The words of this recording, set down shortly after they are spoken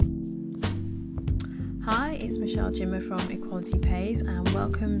it's Michelle Jimmer from Equality Pays, and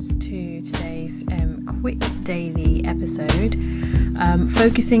welcome to today's quick daily episode.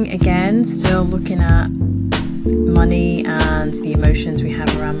 Focusing again, still looking at money and the emotions we have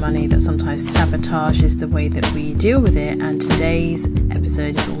around money that sometimes sabotages the way that we deal with it. And today's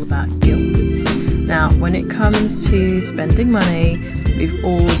episode is all about guilt. Now, when it comes to spending money, we've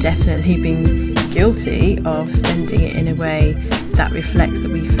all definitely been guilty of spending it in a way that reflects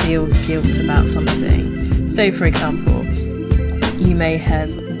that we feel guilt about something. So, for example, you may have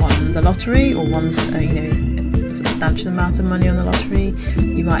won the lottery or won, a substantial amount of money on the lottery.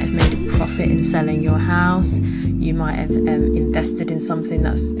 You might have made a profit in selling your house. You might have invested in something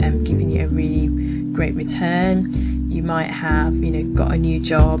that's giving you a really great return. You might have, got a new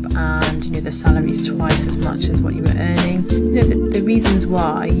job and, the salary is twice as much as what you were earning. The reasons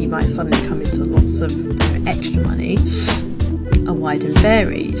why you might suddenly come into lots of extra money are wide and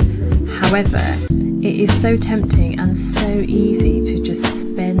varied. However, it is so tempting and so easy to just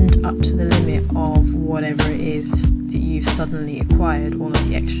spend up to the limit of whatever it is that you've suddenly acquired, all of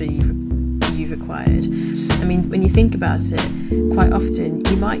the extra you've acquired. I mean, when you think about it, quite often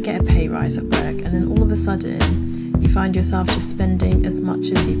you might get a pay rise at work and then all of a sudden you find yourself just spending as much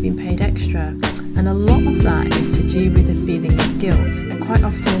as you've been paid extra. And a lot of that is to do with a feeling of guilt. And quite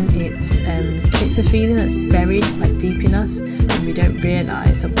often it's a feeling that's buried quite deep in us, and we don't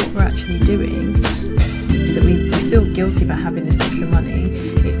realise that what we're actually doing is that we feel guilty about having this extra money.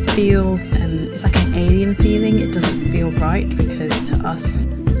 It feels, it's like an alien feeling. It doesn't feel right because to us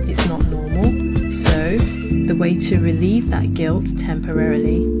it's not normal. So the way to relieve that guilt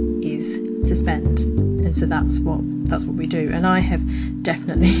temporarily is to spend. And so that's what we do. And I have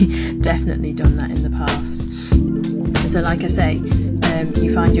definitely done that in the past. And so, like I say,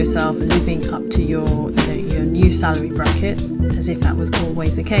 you find yourself living up to your new salary bracket as if that was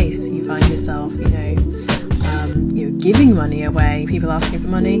always the case. You find yourself, giving money away. People asking for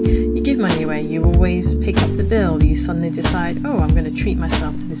money, you give money away. You always pick up the bill. You suddenly decide, oh, I'm going to treat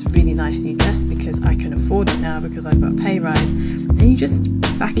myself to this really nice new dress because I can afford it now because I've got a pay rise. And you just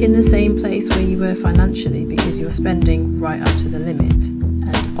back in the same place where you were financially because you're spending right up to the limit.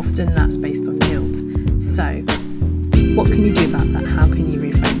 And often that's based on guilt. So what can you do about that? How can you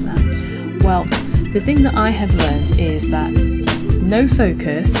reframe that? Well, the thing that I have learned is that no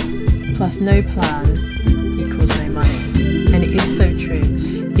focus plus no plan equals no money. And it is so true.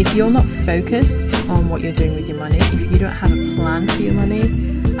 If you're not focused on what you're doing with your money, if you don't have a plan for your money,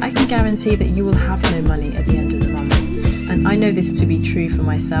 I can guarantee that you will have no money at the end of the month. And I know this to be true for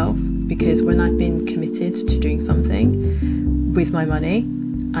myself because when I've been committed to doing something with my money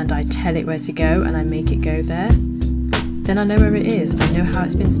and I tell it where to go and I make it go there, then I know where it is. I know how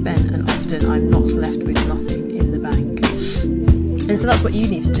it's been spent, and often I'm not left with nothing in the bank. And so that's what you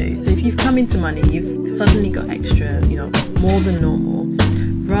need to do. So if you've come into money, you've suddenly got extra, more than normal,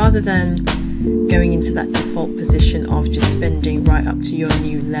 rather than going into that default position of just spending right up to your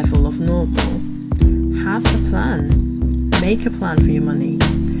new level of normal, have a plan. Make a plan for your money.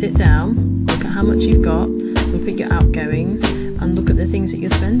 Sit down, look at how much you've got, look at your outgoings, and look at the things that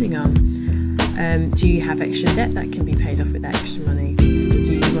you're spending on. Do you have extra debt that can be paid off with extra money?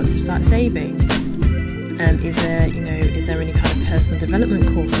 Do you want to start saving? Is there any kind of personal development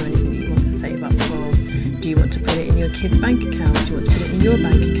course or anything that you want to save up for? Do you want to put it in your kid's bank account? Do you want to put it in your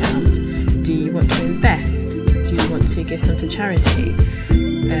bank account? Do you want to invest? Do you want to give some to charity?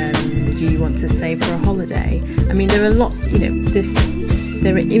 Do you want to save for a holiday? I mean, there are lots,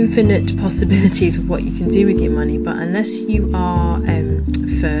 there are infinite possibilities of what you can do with your money, but unless you are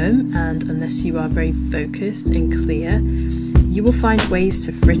firm and unless you are very focused and clear, you will find ways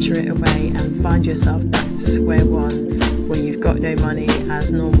to fritter it away and find yourself back to square one when you've got no money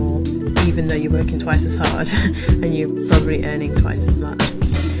as normal, even though you're working twice as hard and you're probably earning twice as much.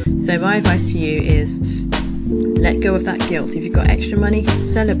 So my advice to you is let go of that guilt. If you've got extra money,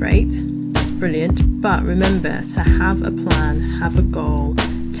 celebrate. That's brilliant. But remember to have a plan, have a goal,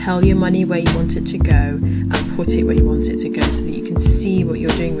 tell your money where you want it to go and put it where you want it to go so that you can see what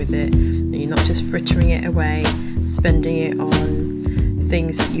you're doing with it. And you're not just frittering it away, spending it on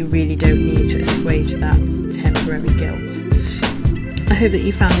things that you really don't need to assuage that temporary guilt. I hope that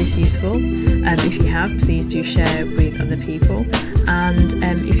you found this useful. If you have, please do share with other people. And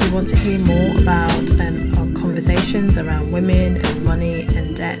if you want to hear more about our conversations around women and money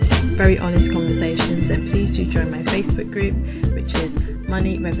and debt, very honest conversations, then please do join my Facebook group, which is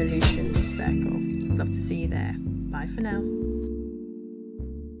Money Revolution Circle. I'd love to see you there. Bye for now.